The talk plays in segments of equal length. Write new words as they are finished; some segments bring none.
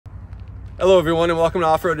Hello everyone and welcome to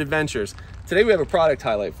Off-Road Adventures. Today we have a product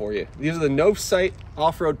highlight for you. These are the NovSight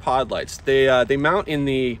off-road pod lights. They mount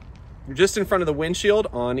just in front of the windshield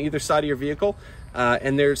on either side of your vehicle,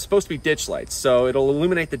 and they're supposed to be ditch lights. So it'll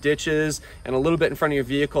illuminate the ditches and a little bit in front of your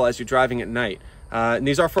vehicle as you're driving at night. And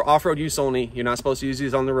these are for off-road use only. You're not supposed to use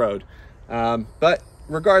these on the road. But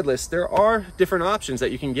regardless, there are different options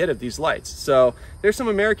that you can get of these lights. So there's some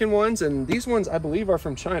American ones, and these ones I believe are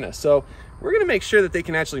from China. So we're gonna make sure that they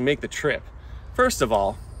can actually make the trip. First of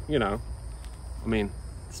all, you know, I mean,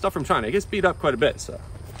 stuff from China, it gets beat up quite a bit, so.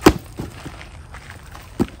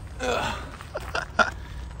 A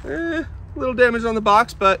little damage on the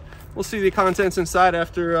box, but we'll see the contents inside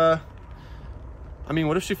after, I mean,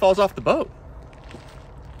 what if she falls off the boat?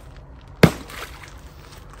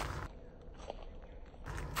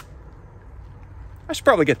 I should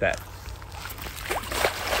probably get that.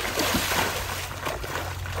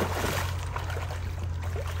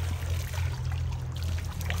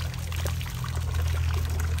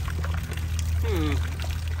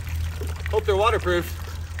 Hope they're waterproof.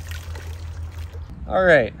 All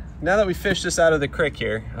right, now that we fished this out of the creek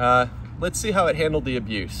here, let's see how it handled the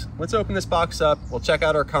abuse. Let's open this box up. We'll check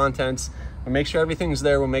out our contents. We'll make sure everything's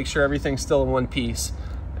there. We'll make sure everything's still in one piece.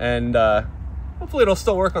 And hopefully it'll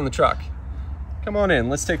still work on the truck. Come on in,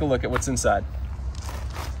 let's take a look at what's inside.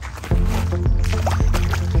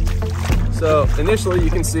 So initially you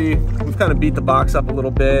can see we've kind of beat the box up a little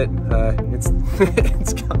bit.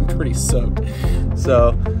 It's gotten pretty soaked.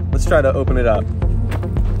 So let's try to open it up.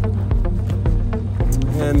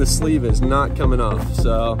 And the sleeve is not coming off.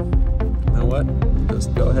 So you know what?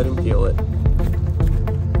 Just go ahead and peel it.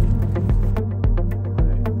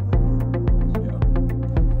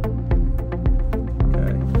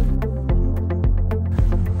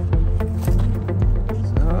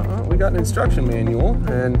 Got an instruction manual,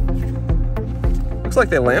 and looks like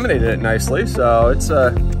they laminated it nicely, so it's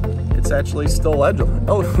actually still legible.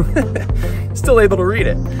 Oh, still able to read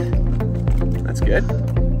it. That's good.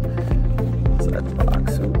 Inside the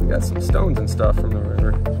box, oh, we got some stones and stuff from the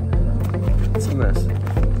river. What's in this?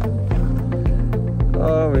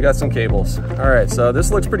 Oh, we got some cables. All right, so this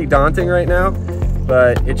looks pretty daunting right now,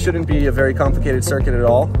 but it shouldn't be a very complicated circuit at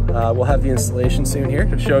all. We'll have the installation soon here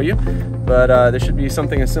to show you, but there should be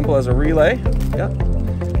something as simple as a relay. Yep.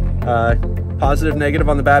 Positive, negative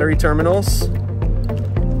on the battery terminals.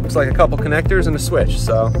 Looks like a couple connectors and a switch,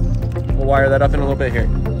 so we'll wire that up in a little bit here.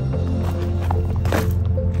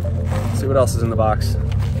 Let's see what else is in the box.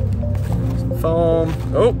 Some foam.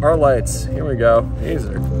 Oh, our lights. Here we go. These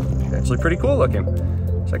are actually pretty cool looking.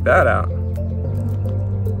 Check that out. A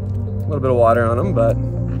little bit of water on them, but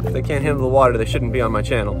if they can't handle the water, they shouldn't be on my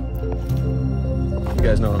channel. You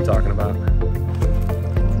guys know what I'm talking about.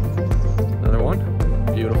 Another one.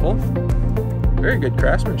 Beautiful. Very good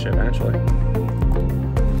craftsmanship, actually.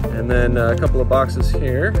 And then a couple of boxes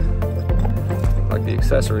here. Like the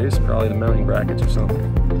accessories, probably the mounting brackets or something.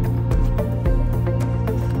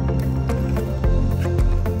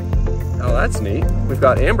 Oh, that's neat. We've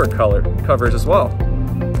got amber color covers as well.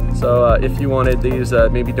 So if you wanted these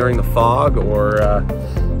maybe during the fog, or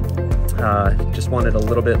just wanted a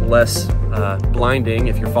little bit less blinding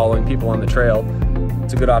if you're following people on the trail,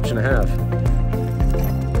 it's a good option to have.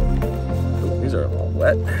 Ooh, these are a little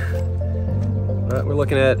wet. We're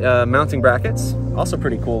looking at mounting brackets, also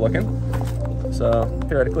pretty cool looking. So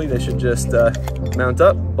theoretically they should just mount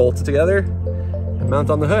up, bolt it together, and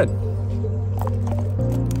mount on the hood.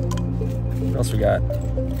 What else we got?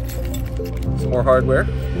 Some more hardware.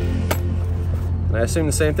 And I assume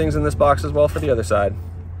the same thing's in this box as well for the other side.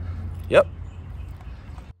 Yep.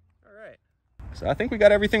 All right. So I think we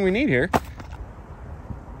got everything we need here.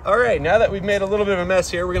 All right, now that we've made a little bit of a mess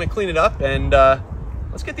here, we're gonna clean it up, and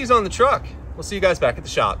let's get these on the truck. We'll see you guys back at the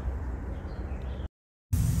shop.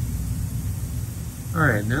 All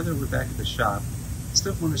right, now that we're back at the shop,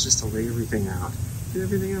 step one is just to lay everything out. Get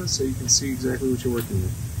everything out so you can see exactly what you're working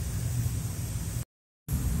with.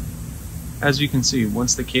 As you can see,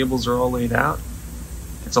 once the cables are all laid out,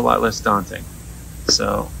 it's a lot less daunting.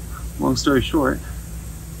 So, long story short,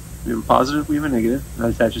 we have a positive, we have a negative that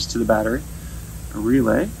attaches to the battery, a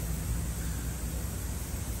relay,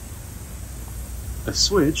 a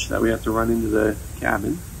switch that we have to run into the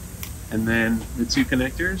cabin, and then the two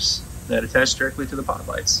connectors that attach directly to the pod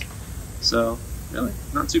lights. So, really,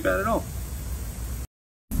 not too bad at all.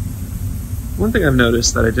 One thing I've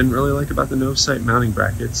noticed that I didn't really like about the NovSight mounting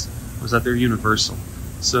brackets was that they're universal.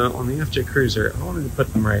 So on the FJ Cruiser, I wanted to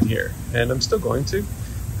put them right here, and I'm still going to,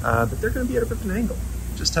 but they're going to be at a different angle,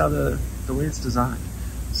 just how the way it's designed.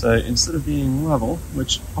 So instead of being level,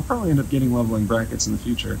 which I'll probably end up getting leveling brackets in the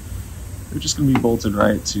future, they're just going to be bolted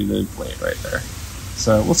right to the blade right there.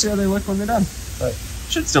 So we'll see how they look when they're done, but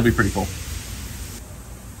should still be pretty cool.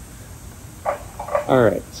 All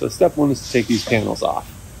right, so step one is to take these panels off.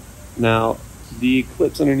 Now, the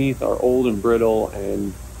clips underneath are old and brittle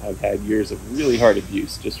and have had years of really hard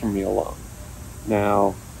abuse just from me alone.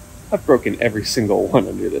 Now, I've broken every single one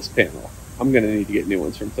under this panel. I'm going to need to get new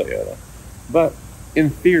ones from Toyota. But in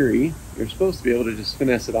theory, you're supposed to be able to just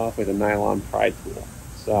finesse it off with a nylon pry tool.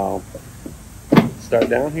 So, start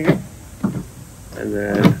down here, and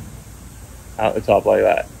then out the top like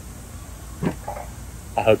that.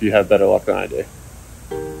 I hope you have better luck than I do.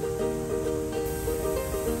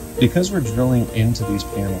 Because we're drilling into these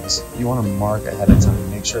panels, you want to mark ahead of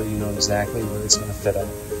time. Make sure you know exactly where it's going to fit at.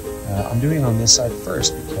 I'm doing it on this side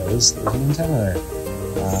first because there's an antenna there.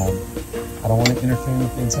 I don't want it interfering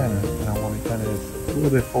with the antenna, and I want it kind of a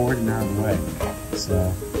little bit forward and out of the way.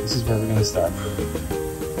 So this is where we're going to start.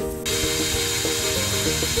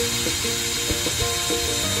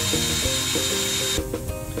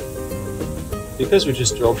 Because we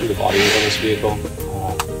just drilled through the body of this vehicle,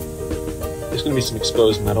 there's going to be some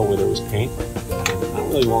exposed metal where there was paint. I don't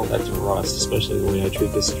really want that to rust, especially the way I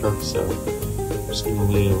treat this truck, so I'm just going to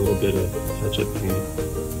lay a little bit of touch-up paint,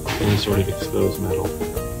 any sort of exposed metal.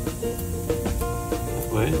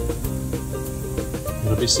 That way,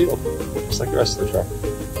 it'll be sealed, just like the rest of the truck.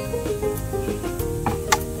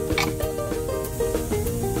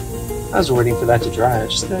 As we're waiting for that to dry, I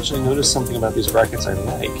just actually noticed something about these brackets I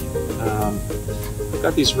like.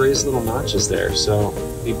 Got these raised little notches there, so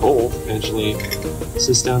the bolt eventually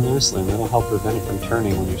sits down nicely, and that'll help prevent it from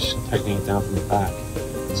turning when you're tightening it down from the back.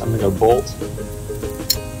 So I'm going to go bolt,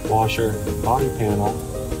 washer, body panel,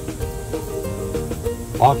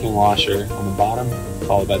 locking washer on the bottom,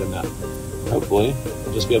 followed by the nut. Hopefully,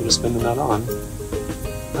 I'll just be able to spin the nut on,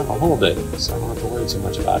 and that'll hold it, so I don't have to worry too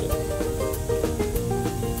much about it.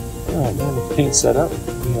 Alright, now with the paint set up,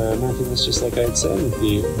 we are mounting this just like I had said with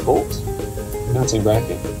the bolt, mounting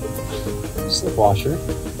bracket, slip washer,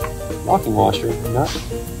 locking washer, nut,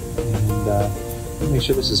 and make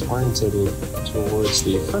sure this is oriented towards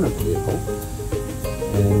the front of the vehicle,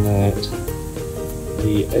 and that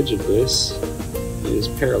the edge of this is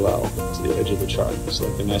parallel to the edge of the truck, so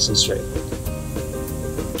that they're nice and straight.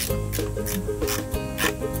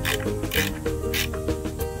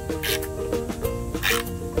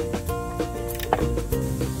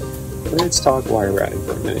 Let's talk wire routing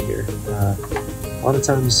for a minute here. A lot of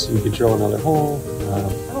times you could drill another hole.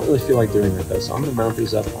 I don't really feel like doing that though, so I'm going to mount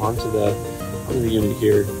these up onto the unit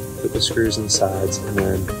here, put the screws in the sides, and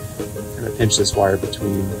then kind of pinch this wire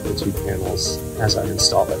between the two panels as I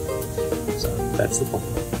install it. So that's the plan.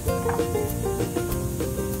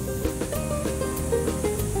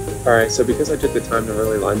 Alright, so because I took the time to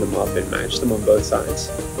really line them up and match them on both sides,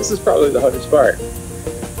 this is probably the hardest part,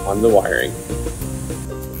 on the wiring.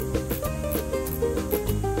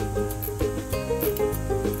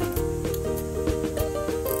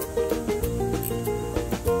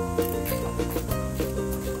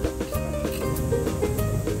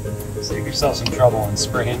 Save yourself some trouble and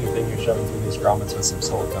spray anything you're shoving through these grommets with some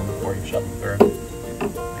silicone before you shove them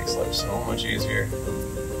through. Makes life so much easier.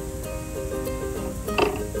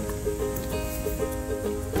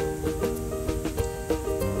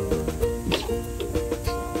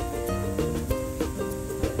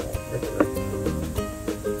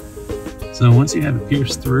 So once you have it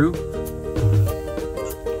pierced through,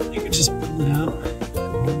 you can just pull it out.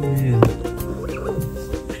 Oh man.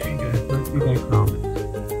 There you go, right through that grommet.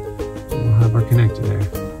 We'll have our connector there,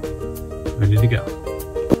 ready to go.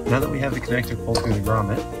 Now that we have the connector pulled through the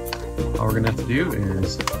grommet, all we're going to have to do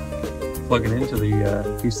is plug it into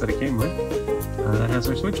the piece that it came with that has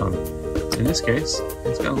our switch on it. In this case,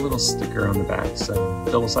 it's got a little sticker on the back, so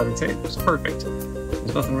double-sided tape, so perfect.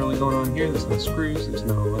 There's nothing really going on here, there's no screws, there's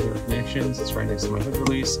no other connections, it's right next to my hood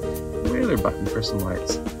release, wheeler button for some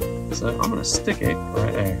lights. So I'm going to stick it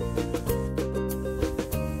right there.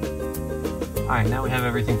 Alright, now we have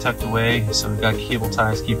everything tucked away, so we've got cable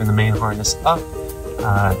ties keeping the main harness up,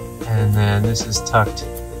 and then this is tucked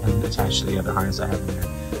and attached to the other harness I have in there.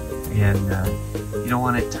 And you don't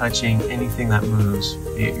want it touching anything that moves,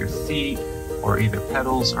 be it your feet, or either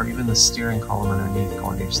pedals, or even the steering column underneath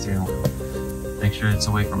going to your steering wheel. Make sure it's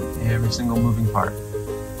away from every single moving part.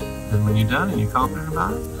 Then when you're done and you're confident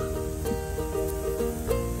about it,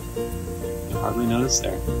 you'll hardly notice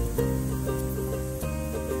there.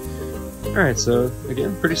 Alright, so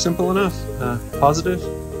again, pretty simple enough. Positive,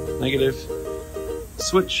 negative,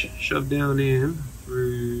 switch shoved down in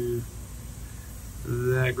through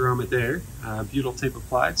that grommet there. Butyl tape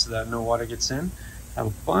applied so that no water gets in. have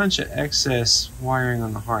a bunch of excess wiring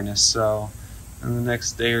on the harness, so in the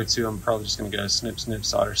next day or two I'm probably just going to go snip,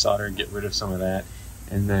 solder, and get rid of some of that,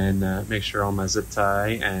 and then make sure all my zip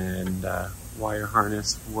tie and wire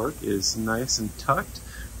harness work is nice and tucked.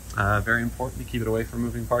 Very important to keep it away from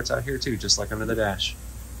moving parts out here too, just like under the dash.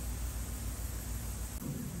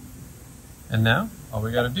 And now all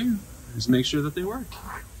we got to do is make sure that they work.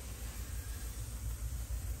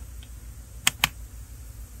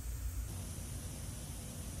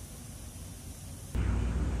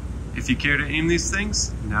 If you care to aim these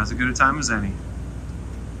things, now's as good a time as any.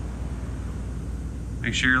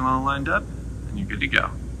 Make sure you're all lined up and you're good to go.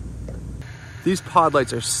 These pod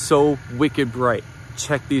lights are so wicked bright.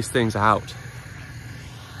 Check these things out.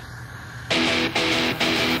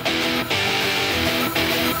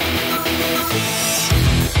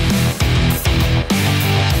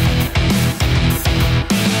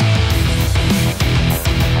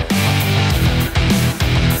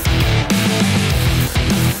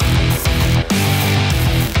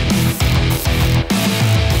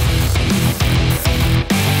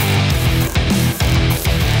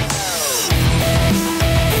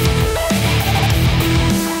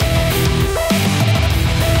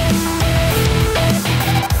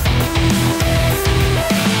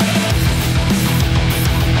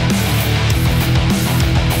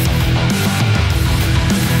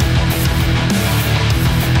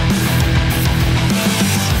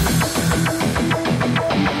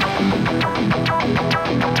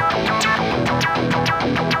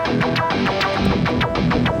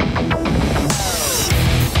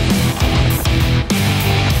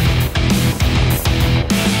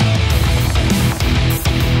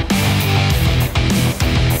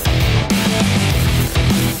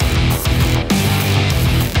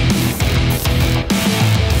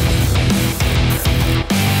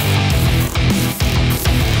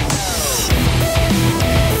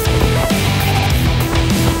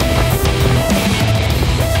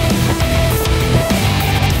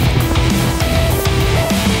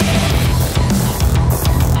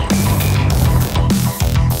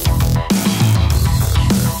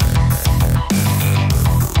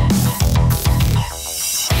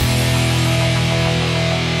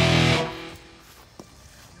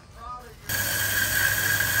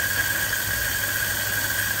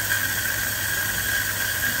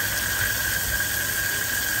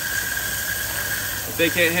 If they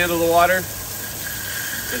can't handle the water,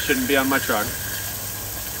 they shouldn't be on my truck.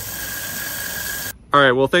 All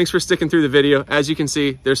right, well, thanks for sticking through the video. As you can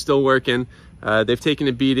see, they're still working. They've taken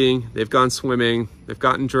a beating, they've gone swimming, they've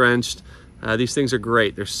gotten drenched. These things are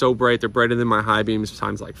great. They're so bright, they're brighter than my high beams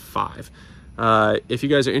times like 5. If you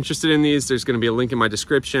guys are interested in these, there's gonna be a link in my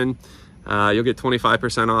description. You'll get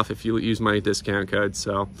 25% off if you use my discount code.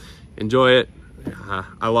 So enjoy it.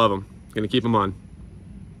 I love them. Gonna keep them on.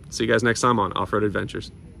 See you guys next time on Off-Road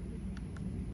Adventures.